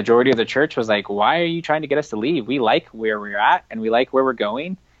the majority of the church was like, why are you trying to get us to leave? We like where we're at and we like where we're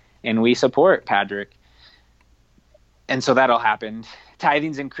going and we support Patrick. And so that all happened.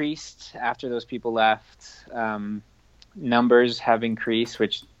 Tithing's increased after those people left. Numbers have increased,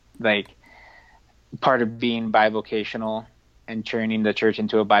 which part of being bivocational and turning the church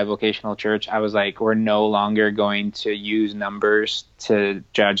into a bivocational church, I was like, we're no longer going to use numbers to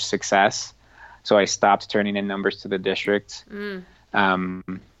judge success. So I stopped turning in numbers to the district.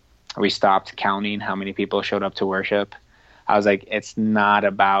 We stopped counting how many people showed up to worship. I was like, it's not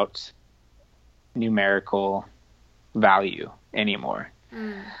about numerical value anymore.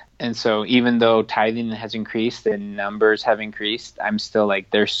 And so even though tithing has increased and numbers have increased, I'm still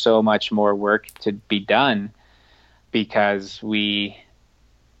there's so much more work to be done, because we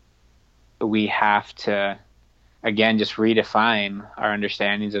have to, again, just redefine our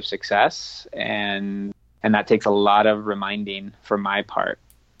understandings of success. And that takes a lot of reminding for my part.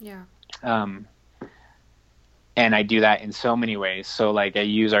 Yeah. And I do that in so many ways. So I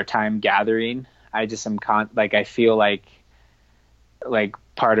use our time gathering. I just am I feel like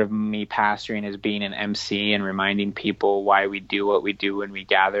part of me pastoring is being an MC and reminding people why we do what we do when we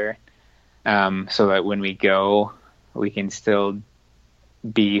gather, so that when we go, we can still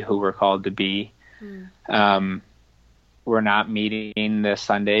be who we're called to be. We're not meeting this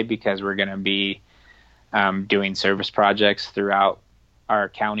Sunday because we're going to be doing service projects throughout our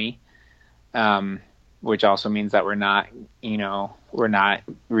county, which also means that we're not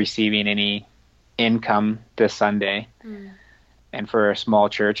receiving any income this Sunday. And for a small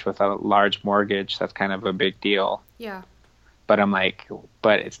church with a large mortgage, that's kind of a big deal. Yeah. But I'm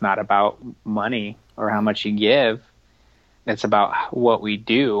but it's not about money or how much you give. It's about what we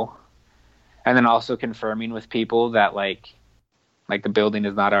do. And then also confirming with people that the building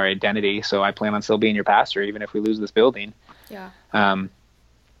is not our identity. So I plan on still being your pastor, even if we lose this building. Yeah.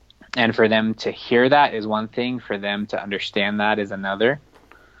 And for them to hear that is one thing. For them to understand that is another.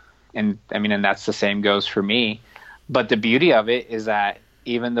 And and that's the same goes for me. But the beauty of it is that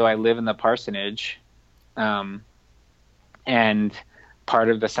even though I live in the parsonage, and part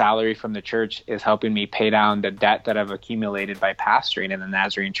of the salary from the church is helping me pay down the debt that I've accumulated by pastoring in the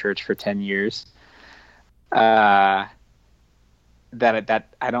Nazarene church for 10 years, that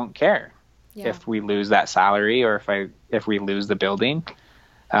I don't care if we lose that salary or if we lose the building,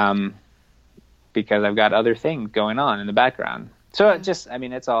 because I've got other things going on in the background. So it just,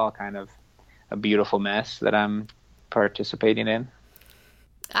 it's all kind of a beautiful mess that I'm participating in.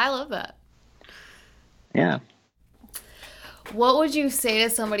 I love that. Yeah. What would you say to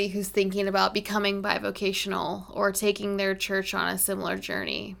somebody who's thinking about becoming bivocational or taking their church on a similar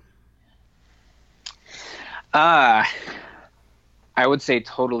journey? I would say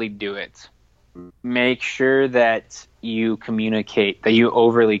totally do it. Make sure that you communicate, that you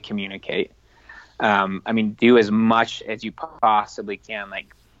overly communicate. Do as much as you possibly can,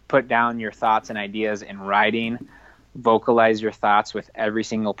 put down your thoughts and ideas in writing, vocalize your thoughts with every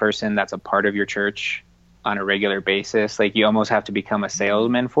single person that's a part of your church on a regular basis. Like, you almost have to become a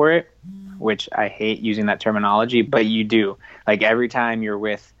salesman for it, which I hate using that terminology, but you do. Like, every time you're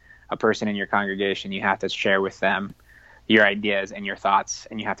with a person in your congregation, you have to share with them your ideas and your thoughts,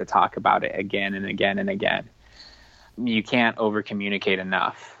 and you have to talk about it again and again and again. You can't over communicate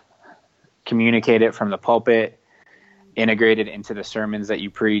enough. Communicate it from the pulpit, integrate it into the sermons that you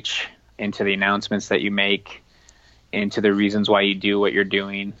preach, into the announcements that you make, into the reasons why you do what you're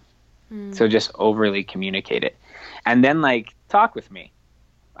doing. So just overly communicate it. And then, like, talk with me.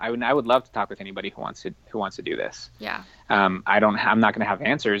 I would love to talk with anybody who wants to do this. Yeah. I'm not going to have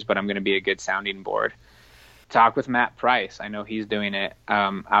answers, but I'm going to be a good sounding board. Talk with Matt Price. I know he's doing it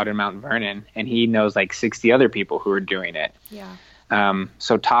out in Mount Vernon, and he knows like 60 other people who are doing it. Yeah.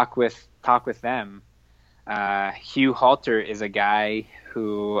 So talk with them. Hugh Halter is a guy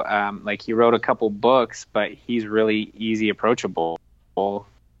who he wrote a couple books, but he's really easy approachable.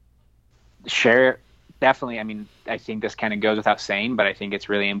 Share, definitely. I mean, I think this kind of goes without saying, but I think it's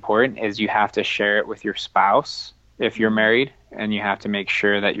really important, is you have to share it with your spouse if you're married, and you have to make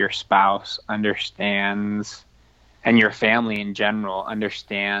sure that your spouse understands, and your family in general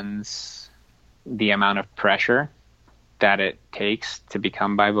understands, the amount of pressure that it takes to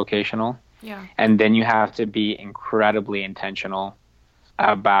become bivocational. Yeah. And then you have to be incredibly intentional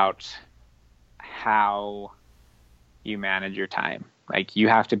about how you manage your time. Like, you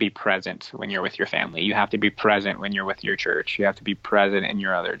have to be present when you're with your family. You have to be present when you're with your church. You have to be present in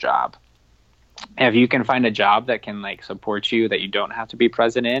your other job. And if you can find a job that can like support you, that you don't have to be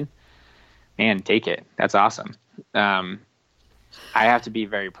present in, man, take it. That's awesome. I have to be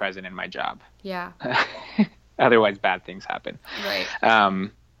very present in my job. Yeah. Otherwise, bad things happen.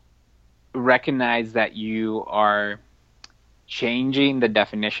 Right. Recognize that you are changing the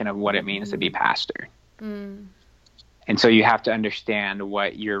definition of what it means to be pastor. And so you have to understand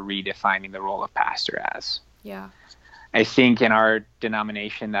what you're redefining the role of pastor as. Yeah. I think in our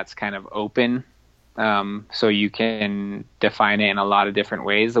denomination, that's kind of open. So you can define it in a lot of different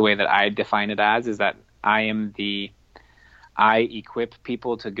ways. The way that I define it as is that I equip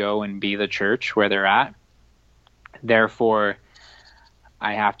people to go and be the church where they're at. Therefore,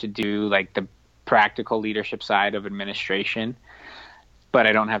 I have to do like the practical leadership side of administration, but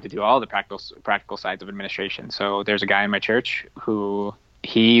I don't have to do all the practical sides of administration. So there's a guy in my church who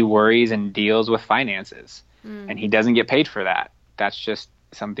he worries and deals with finances, and he doesn't get paid for that. That's just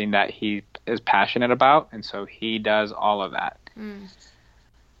something that he is passionate about, and so he does all of that.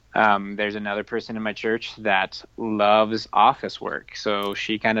 There's another person in my church that loves office work, so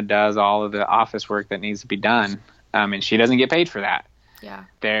she kind of does all of the office work that needs to be done, and she doesn't get paid for that. Yeah.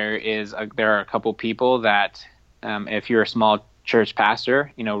 There are a couple people that, if you're a small church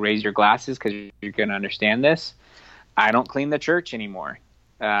pastor, raise your glasses because you're going to understand this. I don't clean the church anymore,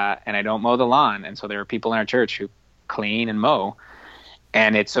 and I don't mow the lawn, and so there are people in our church who clean and mow,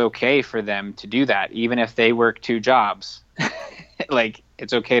 and it's okay for them to do that, even if they work 2 jobs. Like,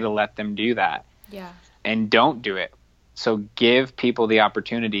 it's okay to let them do that. Yeah. And don't do it. So give people the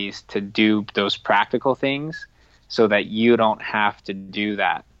opportunities to do those practical things so that you don't have to do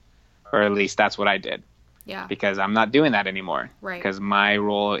that. Or at least that's what I did. Yeah. Because I'm not doing that anymore. Right. Because my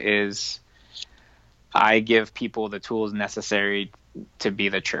role is I give people the tools necessary to be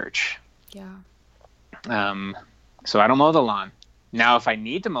the church. Yeah. So I don't mow the lawn. Now, if I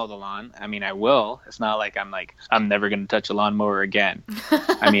need to mow the lawn, I mean, I will. It's not like I'm never going to touch a lawnmower again.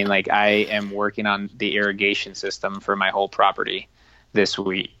 I mean, like, I am working on the irrigation system for my whole property this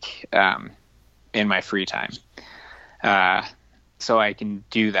week in my free time. So I can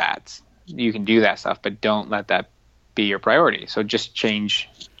do that. You can do that stuff, but don't let that be your priority. So just change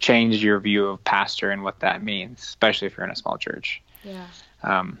your view of pastor and what that means, especially if you're in a small church. Yeah.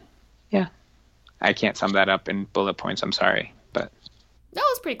 Yeah. I can't sum that up in bullet points. I'm sorry, but that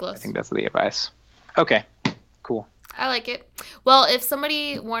was pretty close. I think that's the advice. Okay, cool. I like it. Well, if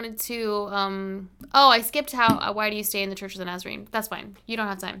somebody wanted to, I skipped why do you stay in the Church of the Nazarene? That's fine. You don't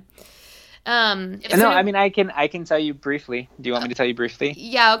have time. I mean, I can tell you briefly. Do you want me to tell you briefly?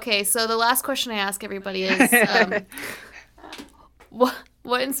 Yeah. Okay. So the last question I ask everybody is,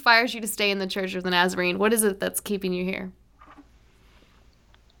 what inspires you to stay in the Church of the Nazarene? What is it that's keeping you here?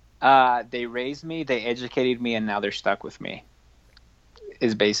 They raised me, they educated me, and now they're stuck with me.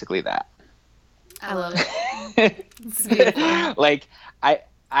 Is basically that. I love it. It's beautiful. Like,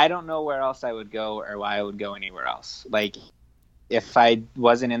 I don't know where else I would go or why I would go anywhere else. Like, if I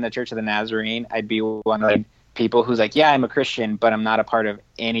wasn't in the Church of the Nazarene, I'd be one of like people who's like, yeah, I'm a Christian, but I'm not a part of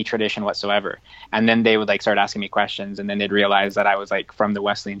any tradition whatsoever. And then they would like start asking me questions, and then they'd realize that I was like from the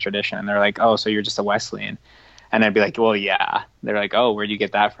Wesleyan tradition, and they're like, oh, so you're just a Wesleyan? And I'd be like, well, yeah. They're like, oh, where'd you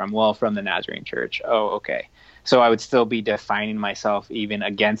get that from? Well, from the Nazarene Church. Oh, okay. So I would still be defining myself even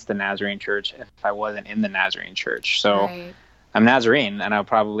against the Nazarene Church if I wasn't in the Nazarene Church. So right. I'm Nazarene, and I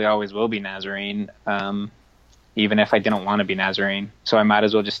probably always will be Nazarene, even if I didn't want to be Nazarene. So I might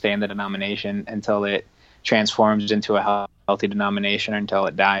as well just stay in the denomination until it transforms into a healthy denomination, or until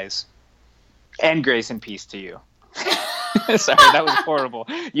it dies. And grace and peace to you. Sorry, that was horrible.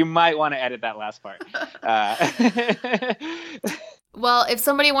 You might want to edit that last part. Well, if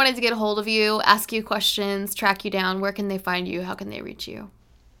somebody wanted to get a hold of you, ask you questions, track you down, where can they find you? How can they reach you?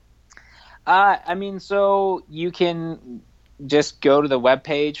 So you can just go to the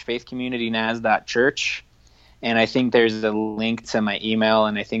webpage, faithcommunitynaz.church, and I think there's a link to my email,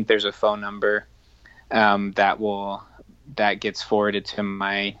 and I think there's a phone number that gets forwarded to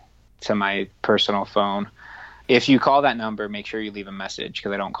my personal phone. If you call that number, make sure you leave a message,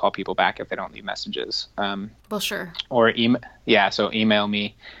 because I don't call people back if they don't leave messages. Well, sure. Or email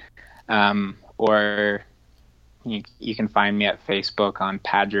me, or you can find me at Facebook on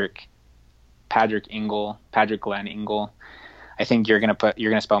Patrick Glenn Ingle. I think you're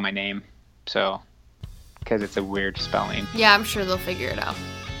gonna spell my name, so because it's a weird spelling. Yeah, I'm sure they'll figure it out.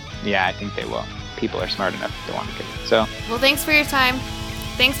 Yeah, I think they will. People are smart enough to want to get it. So. Well, thanks for your time.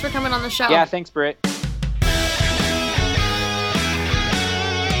 Thanks for coming on the show. Yeah, thanks, Britt.